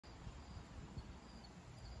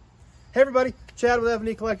Hey everybody, Chad with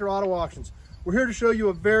F&E Collector Auto Auctions. We're here to show you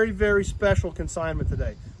a very, very special consignment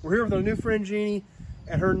today. We're here with our new friend Jeannie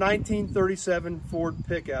and her 1937 Ford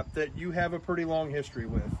pickup that you have a pretty long history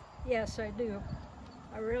with. Yes, I do.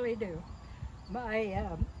 I really do. My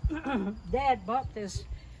dad bought this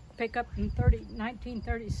pickup in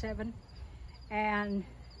 1937, and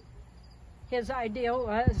his idea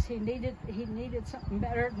was he needed something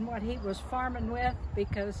better than what he was farming with,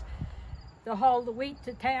 because to haul the wheat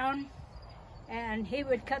to town, and he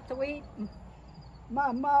would cut the wheat, and my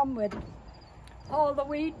mom would haul the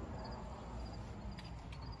wheat.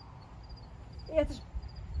 It's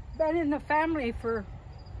been in the family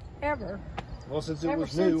forever. Well, since it Ever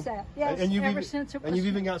was since new. that. Yes, and you've ever even, since it was And you've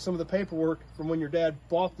even new. got some of the paperwork from when your dad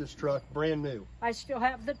bought this truck brand new. I still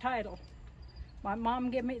have the title. My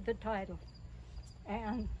mom gave me the title.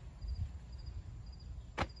 And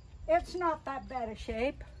it's not that bad a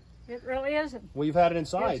shape. It really isn't. Well, you've had it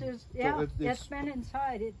inside. Yeah, So it's been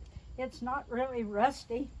inside. It's not really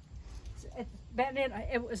rusty. It's been in.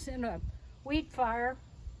 It was in a wheat fire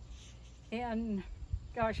in,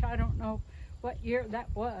 gosh, I don't know what year that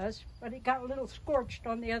was, but it got a little scorched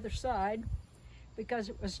on the other side because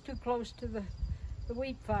it was too close to the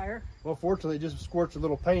wheat fire. Well, fortunately, it just scorched a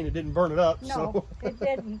little paint. It didn't burn it up. No, so. It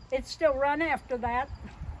didn't. It still run after that.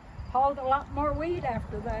 Hauled a lot more wheat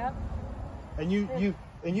after that. And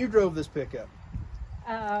you drove this pickup.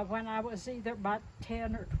 When I was either about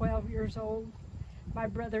 10 or 12 years old, my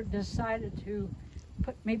brother decided to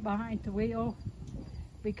put me behind the wheel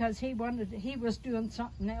because he was doing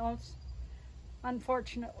something else.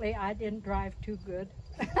 Unfortunately, I didn't drive too good.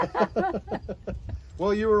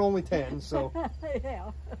 Well, you were only 10, so.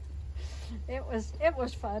 Yeah, it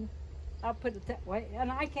was fun. I'll put it that way.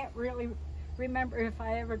 And I can't really remember if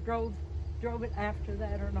I ever drove it after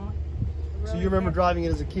that or not. So you remember driving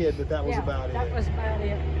it as a kid, but that was about it. That was about it,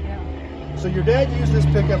 yeah. So your dad used this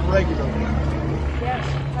pickup regularly. Yes,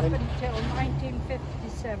 up until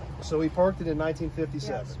 1957. So he parked it in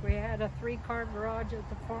 1957. Yes, we had a 3-car garage at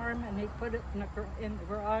the farm, and he put it in the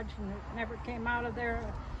garage, and it never came out of there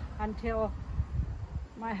until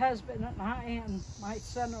my husband and I and my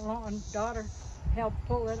son-in-law and daughter helped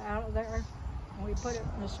pull it out of there. And we put it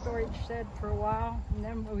in a storage shed for a while, and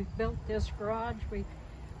then we built this garage. We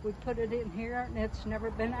put it in here, and it's never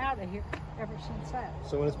been out of here ever since that.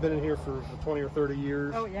 So it's been in here for 20 or 30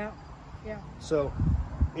 years. Oh, yeah, yeah. So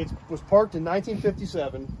it was parked in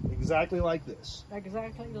 1957, exactly like this.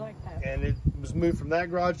 Exactly like that. And it was moved from that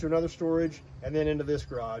garage to another storage, and then into this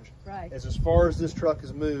garage. Right. As far as this truck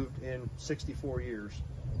has moved in 64 years.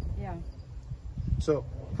 Yeah. So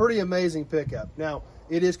pretty amazing pickup. Now,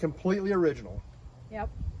 it is completely original. Yep.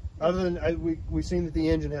 Other than we've seen that the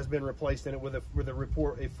engine has been replaced in it with a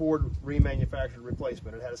Ford remanufactured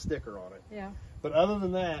replacement. It had a sticker on it. Yeah. But other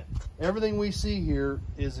than that, everything we see here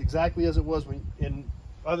is exactly as it was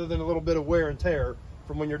other than a little bit of wear and tear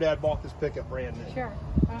from when your dad bought this pickup brand new. Sure.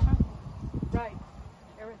 Right.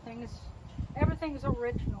 Everything's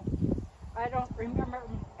original. I don't remember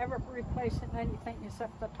ever replacing anything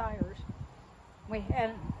except the tires. We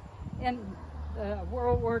had in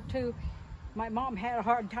World War II. My mom had a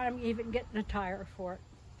hard time even getting a tire for it.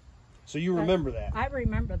 So you remember that? I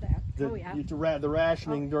remember that. Oh yeah. The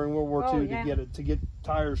rationing during World War II yeah. to get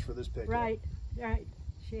tires for this pickup. Right.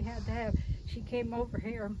 She had to have. She came over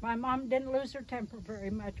here. My mom didn't lose her temper very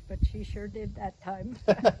much, but she sure did that time.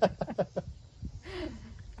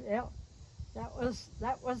 Yeah, that was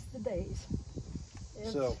the days.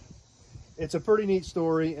 So, it's a pretty neat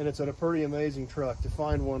story, and it's a pretty amazing truck to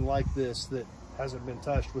find one like this that hasn't been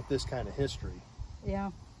touched with this kind of history. Yeah.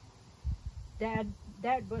 Dad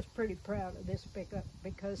was pretty proud of this pickup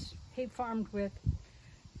because he farmed with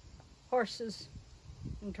horses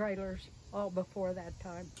and trailers all before that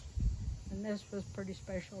time. And this was pretty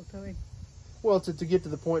special to him. Well, to get to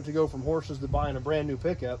the point to go from horses to buying a brand new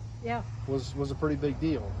pickup, yeah, was a pretty big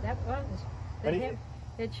deal. That was.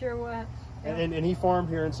 It sure was. Yeah. And he farmed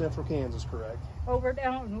here in central Kansas, correct? Over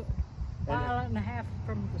down a mile and a half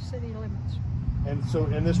from the city limits.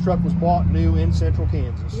 And this truck was bought new in central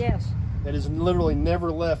Kansas. Yes. It has literally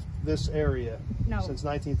never left this area since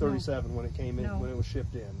 1937 when it came in, when it was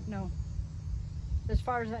shipped in. No. As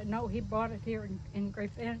far as I know, he bought it here in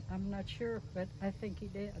Great Bend. I'm not sure, but I think he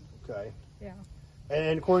did. Okay. Yeah.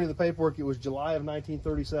 And according to the paperwork, it was July of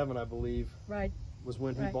 1937, I believe. Right. Was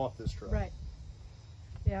when he bought this truck. Right.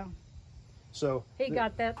 Yeah. So he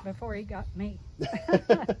got that before he got me.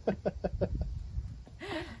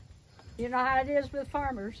 You know how it is with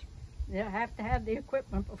farmers. You have to have the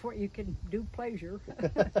equipment before you can do pleasure.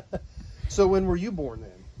 So when were you born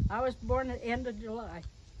then? I was born at the end of July.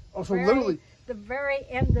 Oh, so literally the very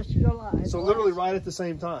end of July. So literally right at the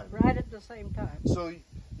same time. Right at the same time. So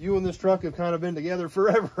you and this truck have kind of been together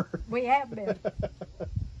forever. We have been.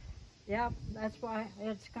 Yeah, that's why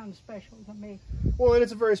it's kind of special to me. Well, and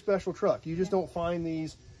it's a very special truck. You just don't find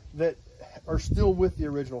these that are still with the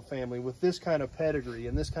original family with this kind of pedigree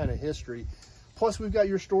and this kind of history. Plus, we've got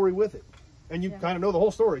your story with it. And you kind of know the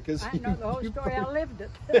whole story. Because I know the whole story. I lived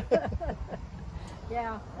it.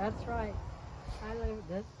 Yeah, that's right. I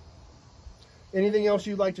lived it. Anything else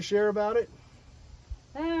you'd like to share about it?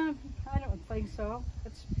 I don't think so.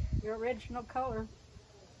 It's your original color.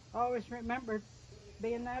 Always remember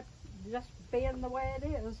just being the way it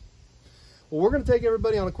is. Well, we're going to take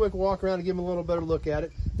everybody on a quick walk around and give them a little better look at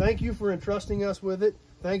it. Thank you for entrusting us with it.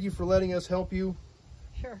 Thank you for letting us help you.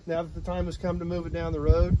 Sure. Now that the time has come to move it down the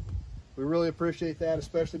road. We really appreciate that,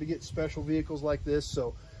 especially to get special vehicles like this.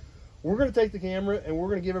 So we're going to take the camera and we're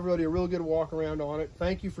going to give everybody a real good walk around on it.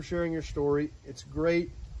 Thank you for sharing your story. It's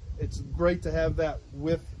great. It's great to have that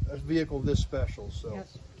with a vehicle this special. So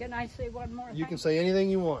yes. Can I say one more thing? You can say anything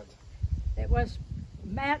you want. It was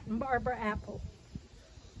Matt and Barbara Apple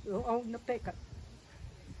who owned the pickup.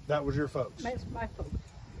 That was your folks. That's my folks.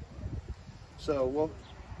 So, well,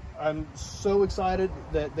 I'm so excited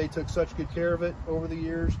that they took such good care of it over the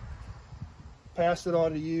years, passed it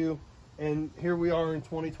on to you, and here we are in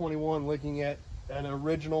 2021 looking at an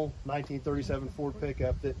original 1937 Ford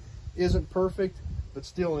pickup that isn't perfect, but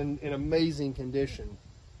still in amazing condition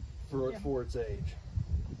for its age.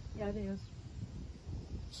 Yeah, it is.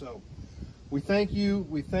 So, we thank you.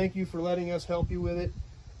 We thank you for letting us help you with it.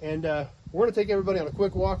 And we're going to take everybody on a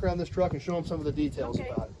quick walk around this truck and show them some of the details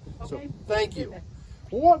about it. So, thank you.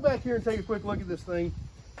 We'll walk back here and take a quick look at this thing.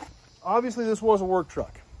 Obviously, this was a work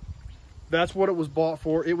truck. That's what it was bought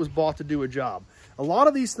for. It was bought to do a job. A lot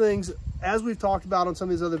of these things, as we've talked about on some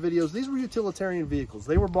of these other videos, these were utilitarian vehicles.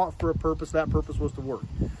 They were bought for a purpose. That purpose was to work.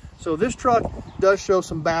 So this truck does show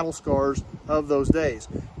some battle scars of those days.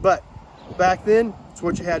 But back then, it's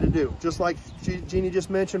what you had to do. Just like Jeannie just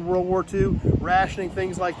mentioned, World War II, rationing,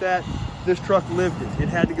 things like that, this truck lived it. It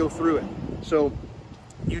had to go through it. So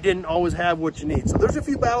you didn't always have what you need. So there's a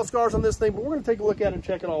few battle scars on this thing, but we're going to take a look at it and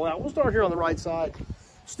check it all out. We'll start here on the right side.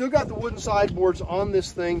 Still got the wooden sideboards on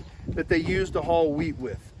this thing that they used to haul wheat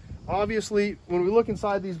with. Obviously, when we look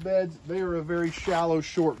inside these beds, they are a very shallow,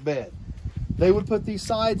 short bed. They would put these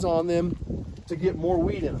sides on them to get more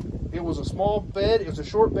wheat in them. It was a small bed. It was a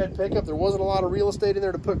short bed pickup. There wasn't a lot of real estate in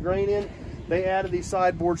there to put grain in. They added these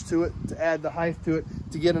sideboards to it to add the height to it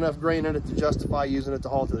to get enough grain in it to justify using it to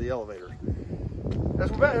haul to the elevator.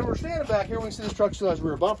 As we're standing back here, we can see this truck still has a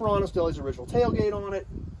rear bumper on it, still has the original tailgate on it.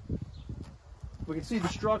 We can see the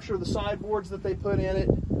structure of the sideboards that they put in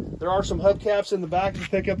it. There are some hubcaps in the back of the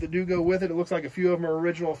pickup that do go with it. It looks like a few of them are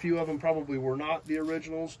original, a few of them probably were not the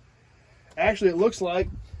originals. Actually, it looks like,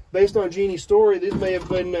 based on Jeannie's story, these may have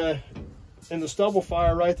been in the stubble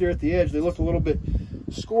fire right there at the edge. They look a little bit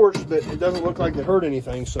scorched, but it doesn't look like they hurt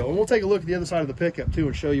anything. So, and we'll take a look at the other side of the pickup too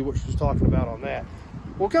and show you what she was talking about on that.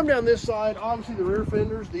 We'll come down this side. Obviously, the rear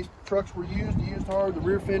fenders, these trucks were used hard. The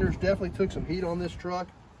rear fenders definitely took some heat on this truck.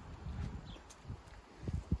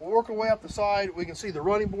 We'll work our way up the side. We can see the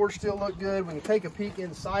running boards still look good. We can take a peek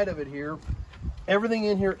inside of it here. Everything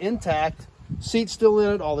in here intact. Seat's still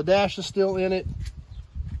in it. All the dash is still in it.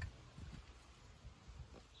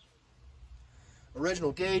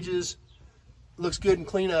 Original gauges. Looks good and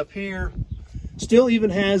clean up here. Still even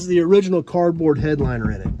has the original cardboard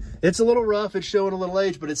headliner in it. It's a little rough. It's showing a little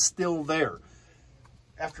age, but it's still there.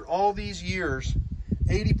 After all these years,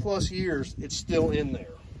 80 plus years, it's still in there.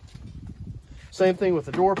 Same thing with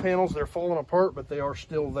the door panels. They're falling apart, but they are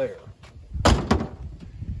still there.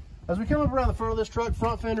 As we come up around the front of this truck,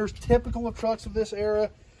 front fenders, typical of trucks of this era.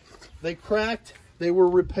 They cracked, they were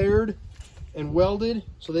repaired and welded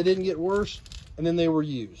so they didn't get worse, and then they were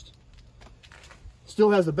used.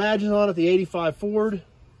 Still has the badges on it, the 85 Ford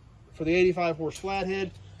for the 85 horse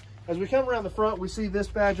flathead. As we come around the front, we see this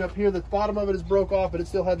badge up here. The bottom of it is broke off, but it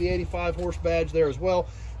still had the 85 horse badge there as well.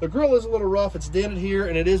 The grill is a little rough. It's dented here,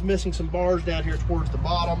 and it is missing some bars down here towards the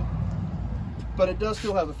bottom. But it does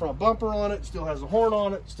still have the front bumper on it, still has the horn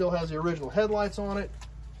on it, still has the original headlights on it.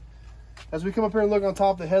 As we come up here and look on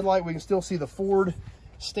top of the headlight, we can still see the Ford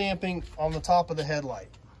stamping on the top of the headlight.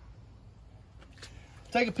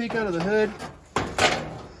 Take a peek under the hood.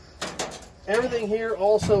 Everything here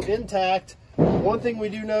also intact. One thing we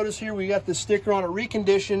do notice here, we got this sticker on it,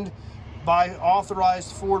 reconditioned by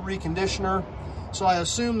authorized Ford reconditioner. So I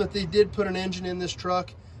assume that they did put an engine in this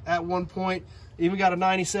truck at one point. Even got a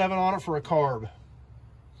 97 on it for a carb.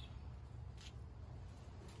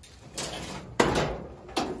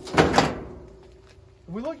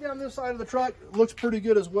 If we look down this side of the truck, it looks pretty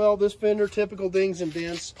good as well. This fender, typical dings and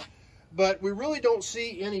dents. But we really don't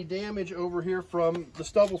see any damage over here from the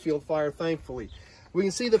Stubblefield fire, thankfully. We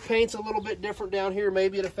can see the paint's a little bit different down here.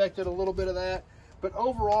 Maybe it affected a little bit of that. But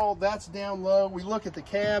overall, that's down low. We look at the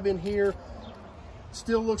cab in here,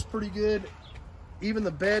 still looks pretty good. Even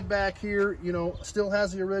the bed back here, you know, still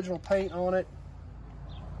has the original paint on it.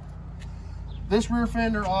 This rear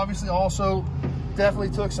fender obviously also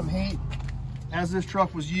definitely took some heat as this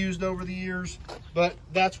truck was used over the years, but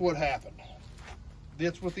that's what happened.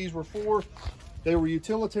 That's what these were for. They were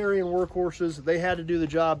utilitarian workhorses. They had to do the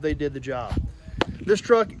job. They did the job. This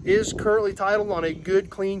truck is currently titled on a good,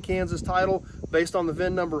 clean Kansas title based on the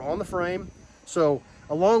VIN number on the frame. So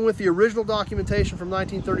along with the original documentation from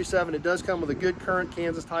 1937, it does come with a good current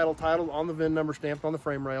Kansas title titled on the VIN number, stamped on the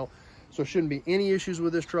frame rail. So shouldn't be any issues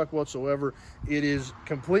with this truck whatsoever. It is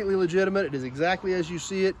completely legitimate. It is exactly as you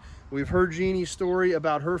see it. We've heard Jeannie's story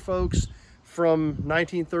about her folks from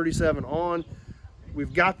 1937 on.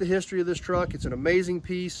 We've got the history of this truck. It's an amazing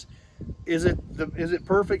piece. Is it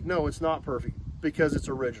perfect? No, it's not perfect because it's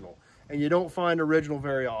original. And you don't find original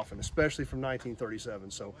very often, especially from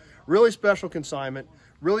 1937. So really special consignment.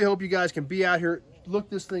 Really hope you guys can be out here, look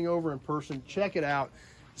this thing over in person, check it out,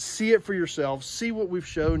 see it for yourselves, see what we've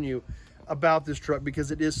shown you about this truck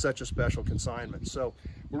because it is such a special consignment. So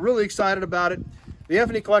we're really excited about it. The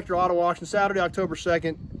F&E Collector Auto Auction, Saturday, October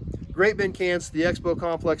 2nd, Great Bend, Kansas, the Expo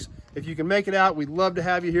Complex. If you can make it out, we'd love to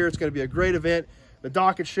have you here. It's going to be a great event. The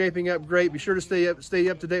docket's shaping up great. Be sure to stay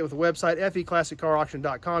up to date with the website,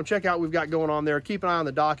 FEClassicCarAuction.com. Check out what we've got going on there. Keep an eye on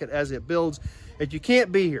the docket as it builds. If you can't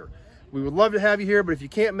be here, we would love to have you here, but if you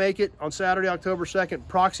can't make it on Saturday, October 2nd,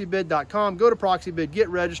 proxybid.com. Go to proxybid, get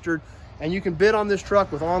registered, and you can bid on this truck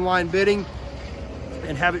with online bidding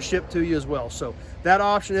and have it shipped to you as well. So that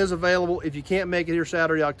option is available if you can't make it here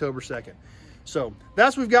Saturday, October 2nd. So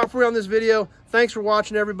that's what we've got for you on this video. Thanks for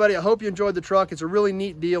watching, everybody. I hope you enjoyed the truck. It's a really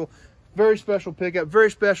neat deal. Very special pickup,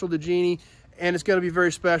 very special to Jeannie, and it's going to be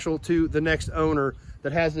very special to the next owner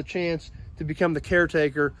that has the chance to become the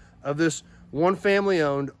caretaker of this one family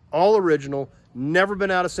owned, all original, never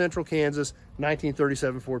been out of Central Kansas,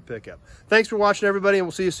 1937 Ford pickup. Thanks for watching, everybody, and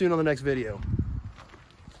we'll see you soon on the next video.